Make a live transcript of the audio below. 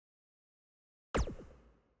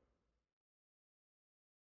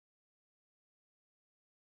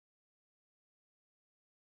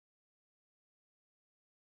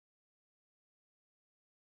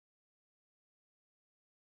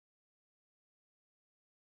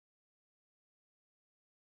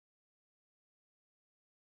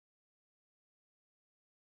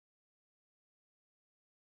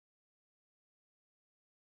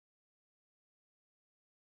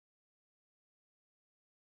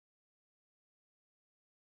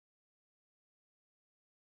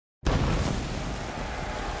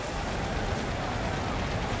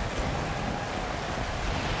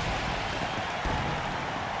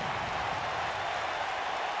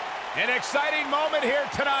An exciting moment here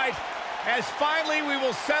tonight, as finally we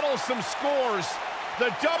will settle some scores. The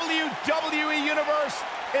WWE Universe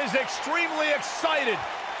is extremely excited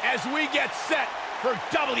as we get set for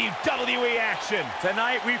WWE action.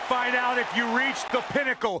 Tonight we find out if you reach the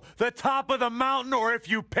pinnacle, the top of the mountain, or if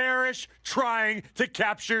you perish trying to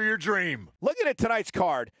capture your dream. Looking at tonight's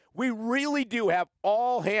card, we really do have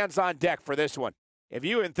all hands on deck for this one. If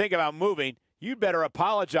you didn't think about moving, you'd better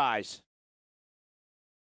apologize.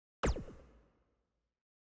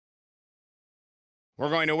 We're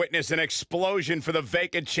going to witness an explosion for the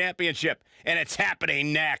vacant championship, and it's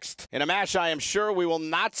happening next. In a match I am sure we will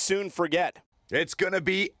not soon forget. It's going to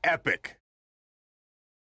be epic.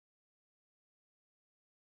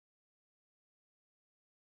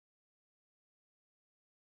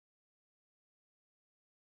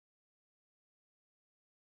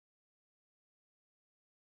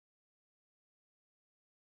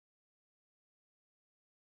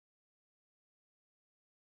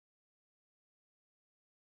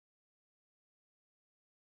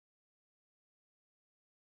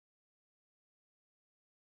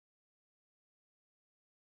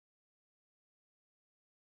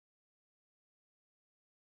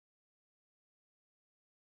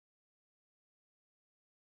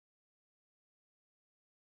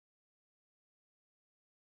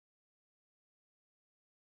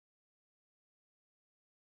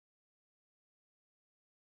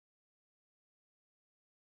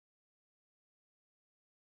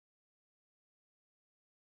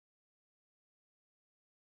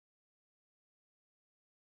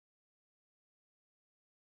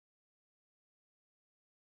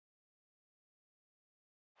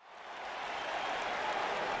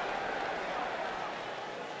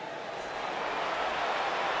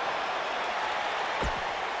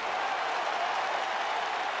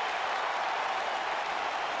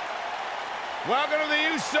 Welcome to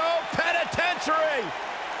the USO Penitentiary.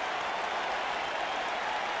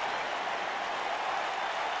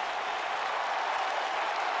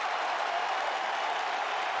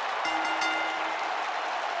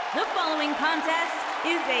 The following contest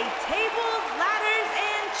is a tables, ladders,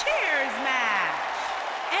 and chairs match,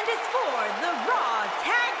 and is for the Raw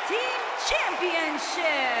Tag Team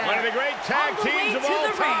Championship. One of the great tag teams of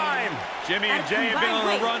all time. Jimmy and Jay have been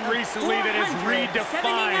on a run recently that has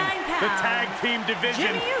redefined the tag team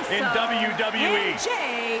division in WWE. And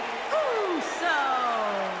Jay Uso,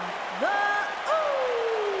 the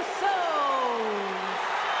Usos.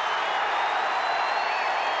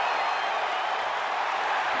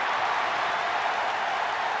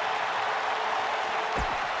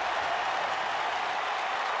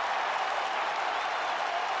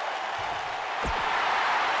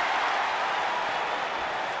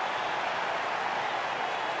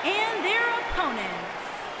 And their opponents,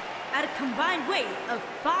 at a combined weight of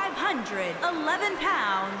 511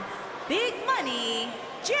 pounds, Big Money,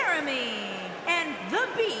 Jeremy, and the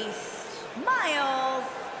Beast, Miles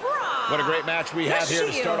Rock. What a great match we have here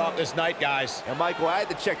to start off this night, guys. And Michael, I had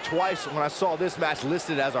to check twice when I saw this match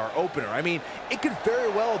listed as our opener. I mean, it could very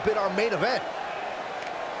well have been our main event.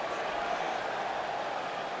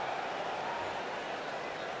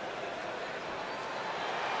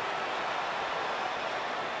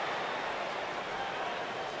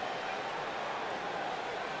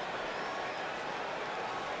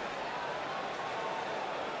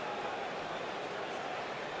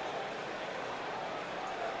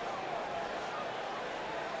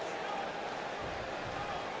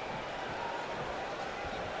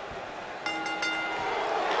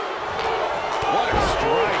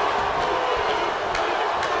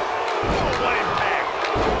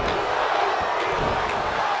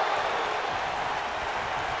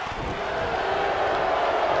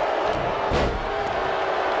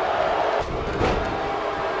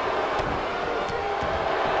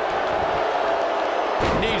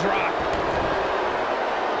 Knees rock.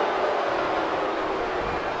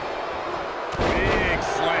 Big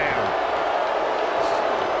slam.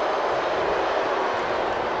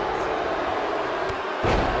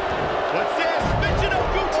 What's this? Mention of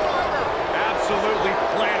Gooch driver. Absolutely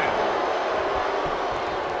planted.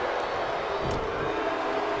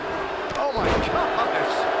 Oh my gosh.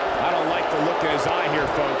 I don't like the look in his eye here,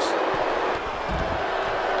 folks.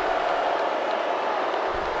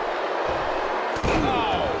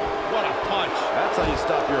 That's how you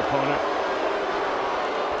stop your opponent.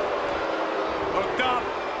 Hooked up,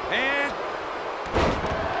 and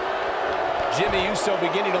Jimmy Uso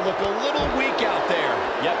beginning to look a little weak out there.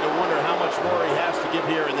 You have to wonder how much more he has to give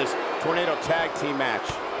here in this Tornado Tag Team match.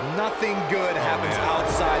 Nothing good happens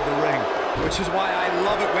outside the ring, which is why I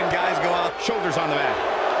love it when guys go out. Shoulders on the mat.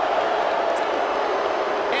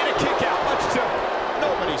 And a kick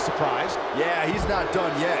surprised. Yeah, he's not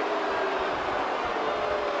done yet.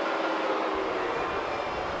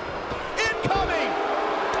 Incoming!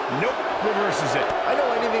 Nope, reverses it. I know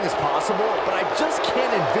anything is possible, but I just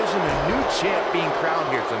can't envision a new champ being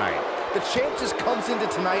crowned here tonight. The champ just comes into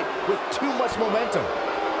tonight with too much momentum.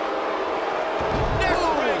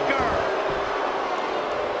 Neckbreaker!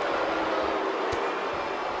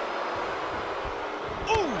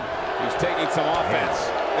 Ooh! He's taking some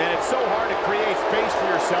offense. And it's so hard to create space for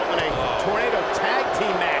yourself in a tornado tag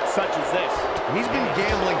team match such as this. He's been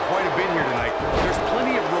gambling quite a bit here tonight. There's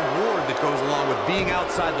plenty of reward that goes along with being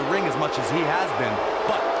outside the ring as much as he has been,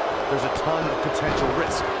 but there's a ton of potential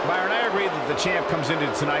risk. Byron, I agree that the champ comes into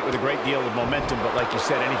tonight with a great deal of momentum, but like you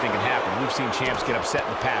said, anything can happen. We've seen champs get upset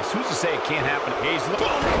in the past. Who's to say it can't happen? He's boom,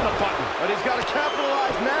 the button. But he's got to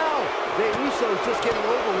capitalize now. Jey Uso's just getting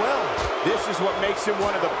overwhelmed. This is what makes him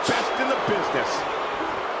one of the best in the business.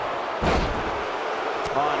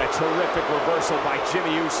 On a terrific reversal by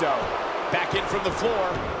Jimmy Uso. Back in from the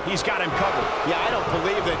floor. He's got him covered. Yeah, I don't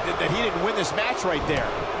believe that he didn't win this match right there.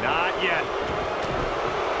 Not yet.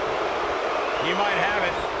 He might have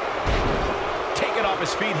it. Take it off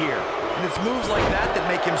his feet here. And it's moves like that that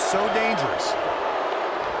make him so dangerous.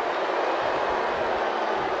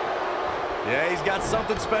 Yeah, he's got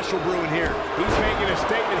something special brewing here. He's making a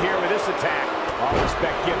statement here with this attack. All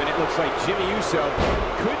respect given, it looks like Jimmy Uso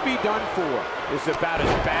could be done for. This is about as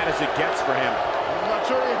bad as it gets for him. I'm not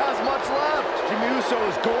sure he has much left. Jimmy Uso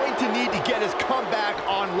is going to need to get his comeback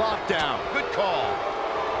on lockdown. Good call.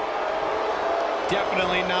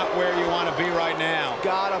 Definitely not where you want to be right now.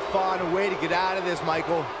 Gotta find a way to get out of this,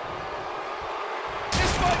 Michael.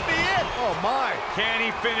 This might be it. Oh, my. Can he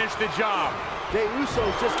finish the job? Jey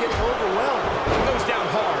Uso's just getting overwhelmed. He goes down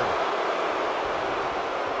hard.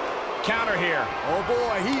 Counter here. Oh,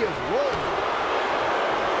 boy, he is rolling.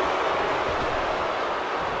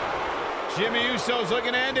 Jimmy Uso's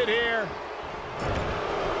looking to end it here.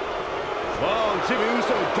 Whoa, Jimmy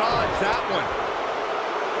Uso dodged that one.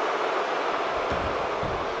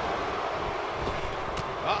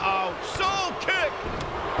 Uh-oh, soul kick!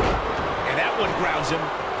 And that one grounds him.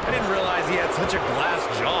 I didn't realize he had such a glass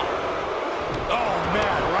jaw. Oh,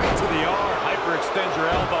 man, right to the arm. Hyperextend your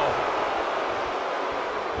elbow.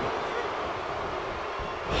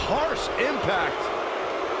 Harsh impact.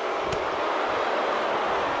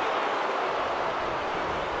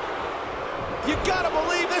 You gotta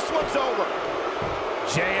believe this one's over.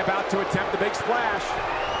 Jey about to attempt the big splash.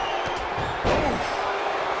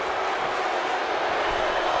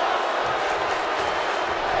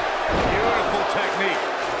 Beautiful technique.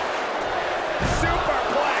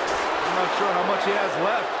 Superplex. I'm not sure how much he has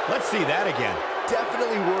left. Let's see that again.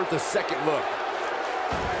 Definitely worth a second look.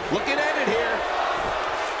 Looking at it here.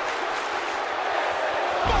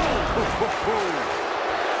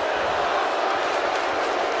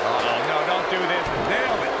 Oh, no, don't do this.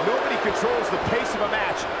 Nailed it. Nobody controls the pace of a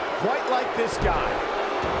match quite like this guy.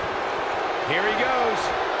 Here he goes.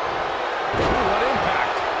 Ooh, what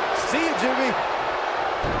impact. See you, Jimmy.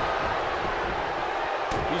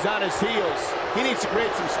 He's on his heels. He needs to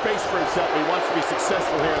create some space for himself if he wants to be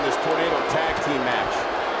successful here in this tornado tag team match.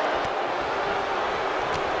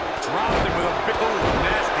 Dropped him with a big,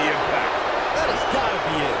 nasty impact. That has got to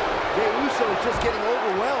be it. Jey Uso is just getting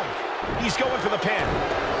overwhelmed. He's going for the pin.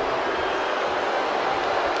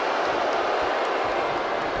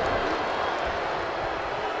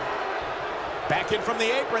 Back in from the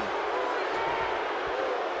apron.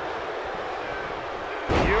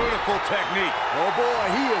 Beautiful technique. Oh, boy,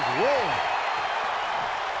 he is rolling.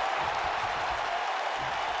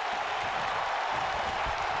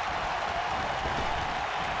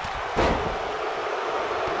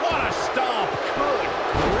 What a stomp. Good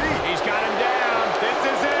grief. He's got him down. This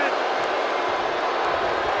is it.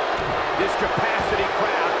 This capacity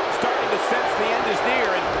crowd starting to sense the end is near,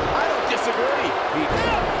 and I don't disagree.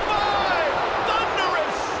 F5!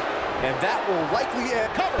 Thunderous! And that will likely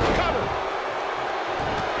end. Cover, cover.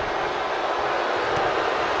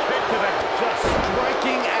 Kick to the just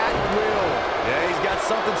striking at will. Yeah, he's got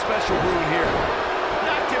something special brewing here.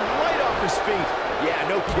 Knocked him right off his feet. Yeah,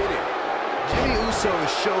 no kidding. Jimmy Uso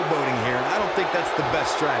is showboating here, and I don't think that's the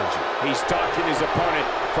best strategy. He's stalking his opponent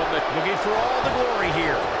from the... Looking for all the glory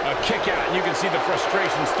here. A kick out, and you can see the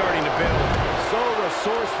frustration starting to build. So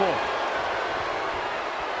resourceful.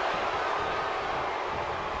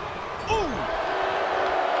 Ooh!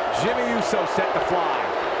 Jimmy Uso set to fly.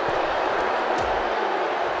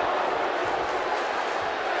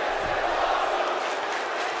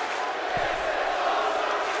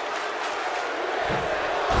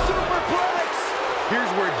 Here's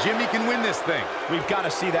where Jimmy can win this thing. We've got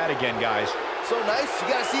to see that again, guys. So nice, you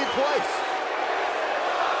gotta see it twice.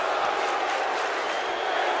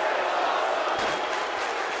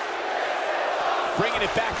 Bringing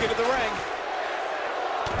it back into the ring.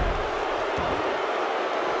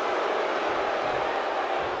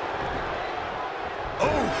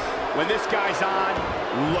 Oh, when this guy's on,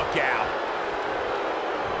 look out.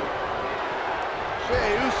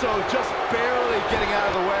 Jey Uso just barely getting out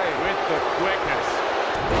of the way. With the quickness.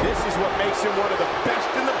 This is what makes him one of the best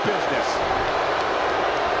in the business.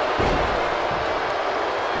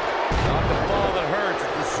 Not the fall that hurts,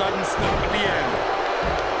 it's the sudden stop at the end.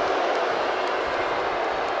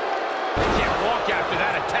 Can't walk after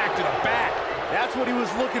that attack to the back. That's what he was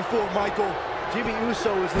looking for, Michael. Jimmy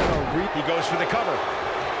Uso is in a He goes for the cover.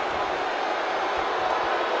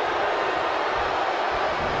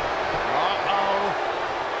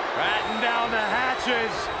 Batten down the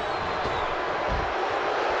hatches.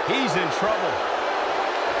 He's in trouble.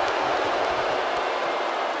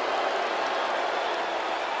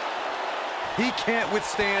 He can't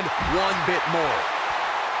withstand one bit more.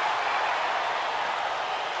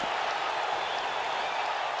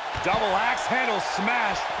 Double axe handle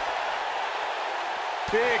smash.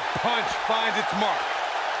 Big punch finds its mark.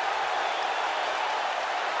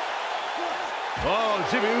 Oh,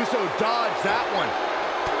 Jimmy Uso dodged that one.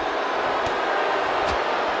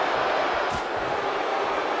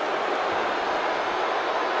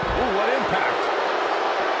 Ooh, what impact.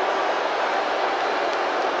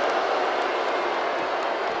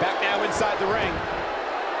 Back now inside the ring.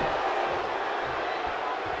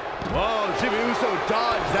 Oh, Jimmy Uso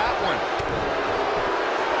dodged that one.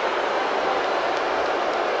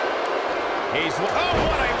 Oh,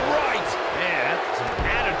 what a right! Man, that's some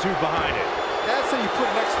attitude behind it. That's how you put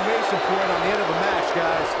an exclamation point on the end of a match,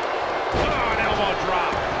 guys. Oh, an elbow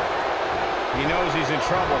drop. He knows he's in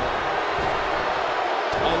trouble.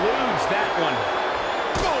 Eludes that one.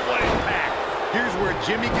 Oh, what impact. Here's where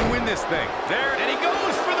Jimmy can win this thing. There, and he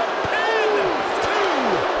goes for the pin! Two!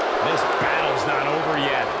 This battle's not over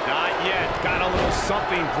yet. Not yet. Got a little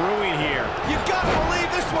something brewing here. You gotta believe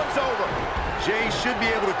this one's over. Jey should be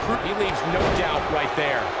able to He leaves no doubt right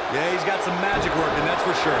there. Yeah, he's got some magic working, that's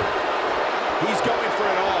for sure. He's going for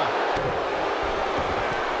it all.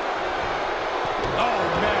 Oh,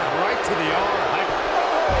 man, right to the arm.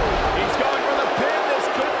 He's going for the pin. This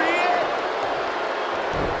could be it.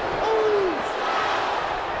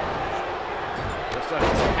 Just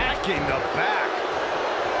attacking the back.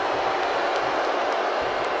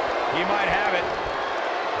 He might have it.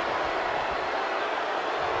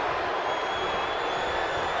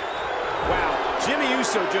 Wow, Jimmy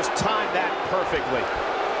Uso just timed that perfectly.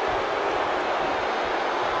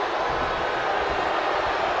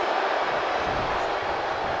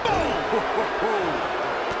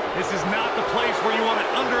 This is not the place where you want to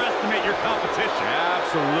underestimate your competition.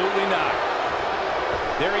 Absolutely not.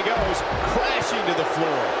 There he goes, crashing to the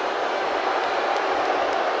floor.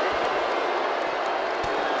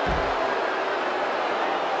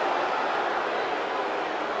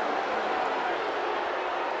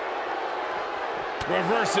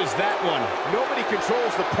 Reverses that one. Nobody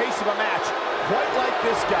controls the pace of a match quite like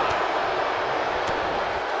this guy.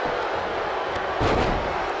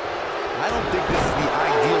 I don't think this is the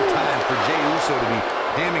ideal time for Jey Uso to be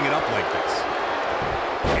hamming it up like this.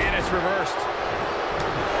 And it's reversed.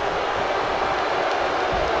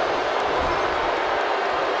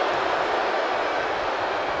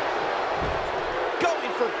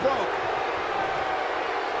 Going for broke.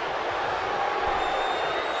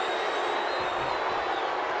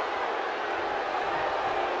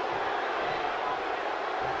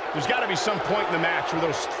 There's got to be some point in the match where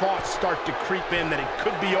those thoughts start to creep in that it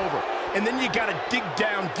could be over. And then you got to dig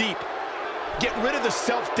down deep. Get rid of the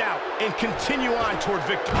self-doubt and continue on toward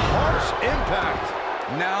victory. Harsh impact.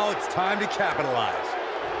 Now it's time to capitalize.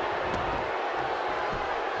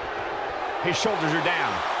 His shoulders are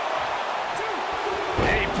down.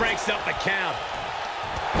 And he breaks up the count.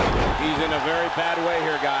 He's in a very bad way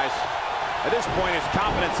here, guys. At this point, his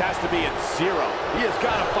confidence has to be at zero. He has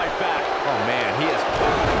got to fight back. Oh man, he has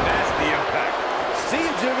nasty impact. See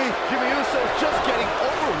him, Jimmy. Jimmy Uso's just getting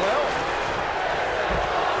overwhelmed.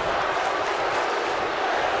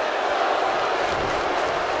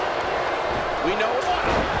 We know what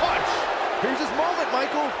a punch. Here's his moment,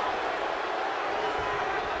 Michael.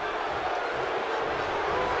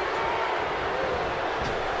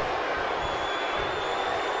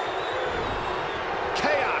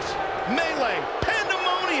 Chaos, melee,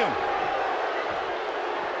 pandemonium.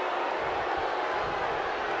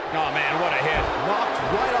 Oh, man, what a hit. Knocked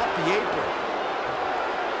right off the apron.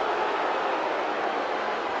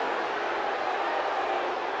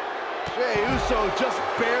 Jey Uso just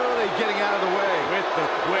barely getting out of the way. With the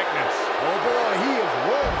quickness. Oh boy, he is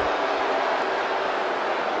rolling.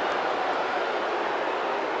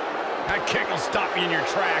 That kick will stop you in your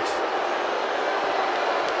tracks.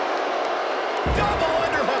 Double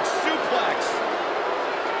underhook suplex.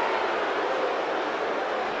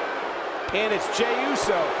 And it's Jey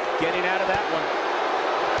Uso getting out of that one.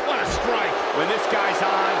 What a strike. When this guy's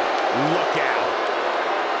on, look out.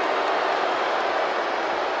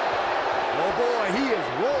 Oh boy, he is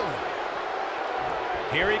rolling.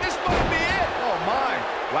 This might be it. Oh my.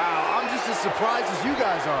 Wow, I'm just as surprised as you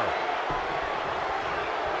guys are.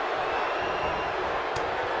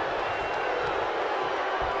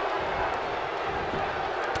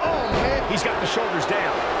 Oh man. He's got the shoulders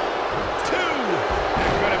down. 2.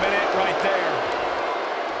 That could have been it right there.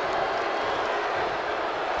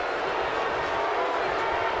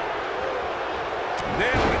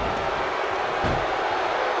 Nailed it.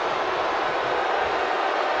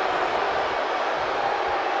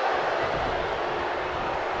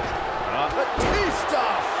 Batista!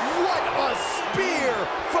 What a spear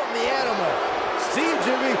from the animal. See,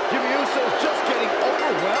 Jimmy Uso's just getting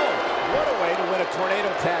overwhelmed. What a way to win a tornado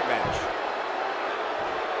tag match.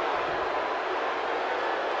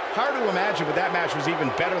 Hard to imagine, but that match was even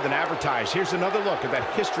better than advertised. Here's another look at that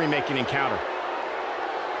history-making encounter.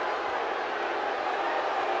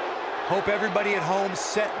 Hope everybody at home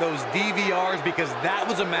set those DVRs, because that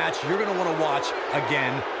was a match you're going to want to watch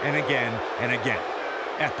again and again and again.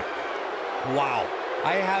 Epic. Wow.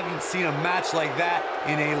 I haven't seen a match like that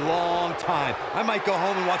in a long time. I might go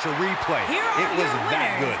home and watch a replay. It was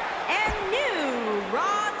that good. And new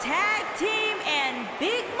Raw Tag Team and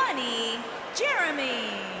big money,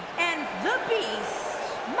 Jeremy and the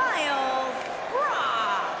Beast, Miles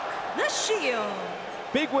Rock, the Shield.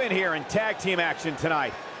 Big win here in tag team action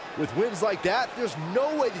tonight. With wins like that, there's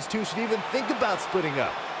no way these two should even think about splitting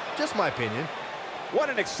up. Just my opinion. What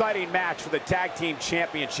an exciting match for the Tag Team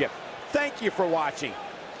Championship. Thank you for watching.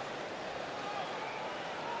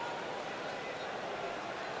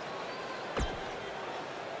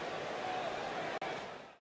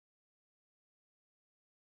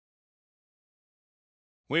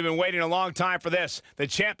 We've been waiting a long time for this. The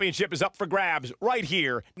championship is up for grabs right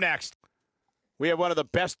here next. We have one of the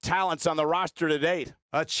best talents on the roster to date.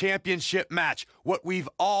 A championship match, what we've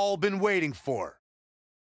all been waiting for.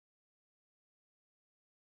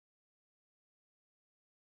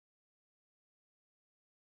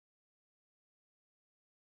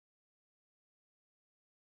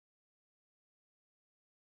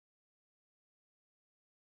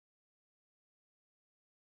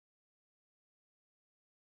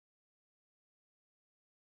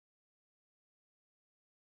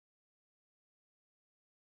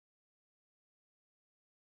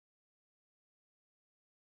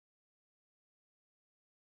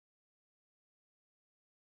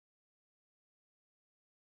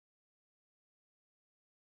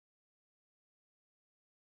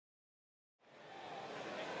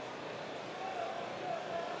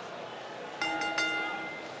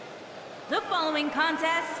 The following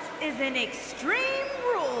contest is an Extreme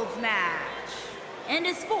Rules match and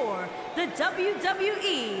is for the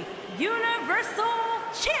WWE Universal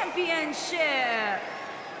Championship.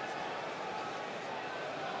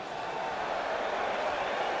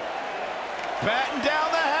 Batten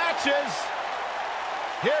down the hatches.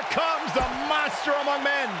 Here comes the monster among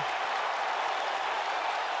men.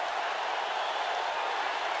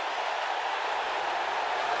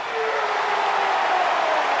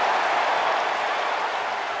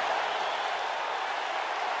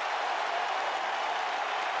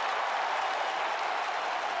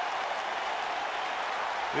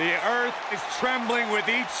 The earth is trembling with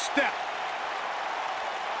each step.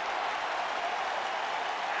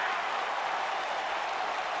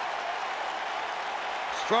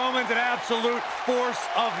 Strowman's an absolute force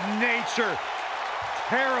of nature.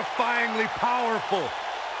 Terrifyingly powerful.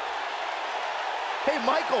 Hey,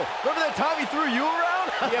 Michael, remember that time he threw you around?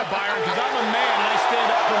 Yeah, Byron, because I'm a man and I stand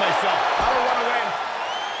up for myself. I don't run away.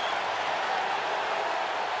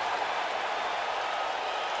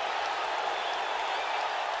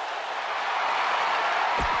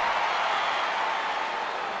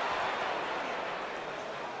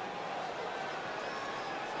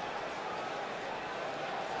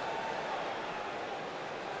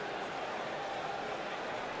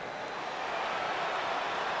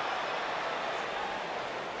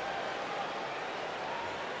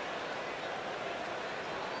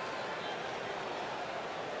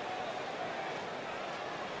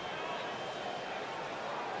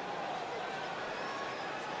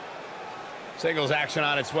 Singles action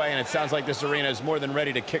on its way, and it sounds like this arena is more than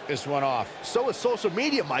ready to kick this one off. So is social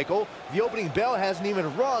media, Michael. The opening bell hasn't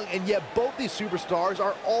even rung, and yet both these superstars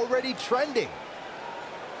are already trending.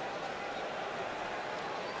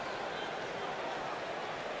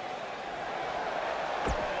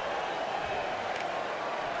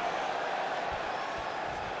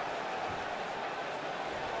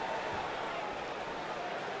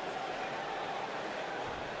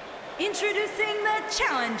 Introducing the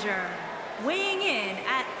challenger, weighing in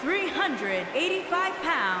at 385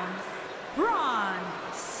 pounds, Rollins'Roman.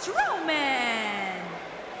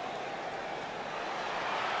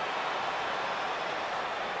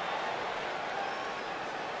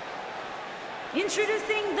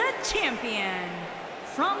 Introducing the champion,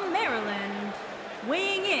 from Maryland,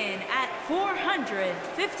 weighing in at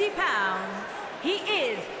 450 pounds, he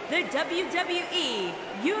is the WWE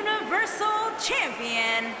Universal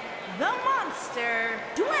Champion, the Monster,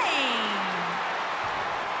 Dwayne.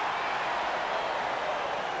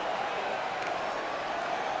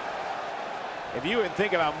 If you would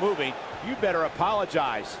think about moving, you better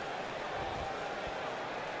apologize.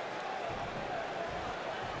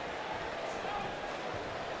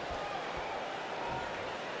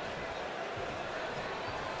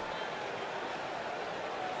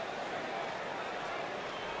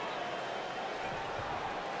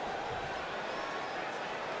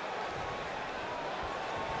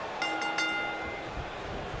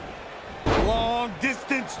 Long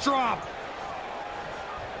distance drop.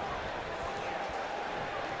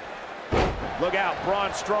 Look out,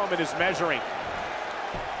 Braun Strowman is measuring.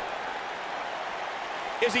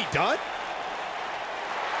 Is he done?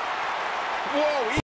 Whoa!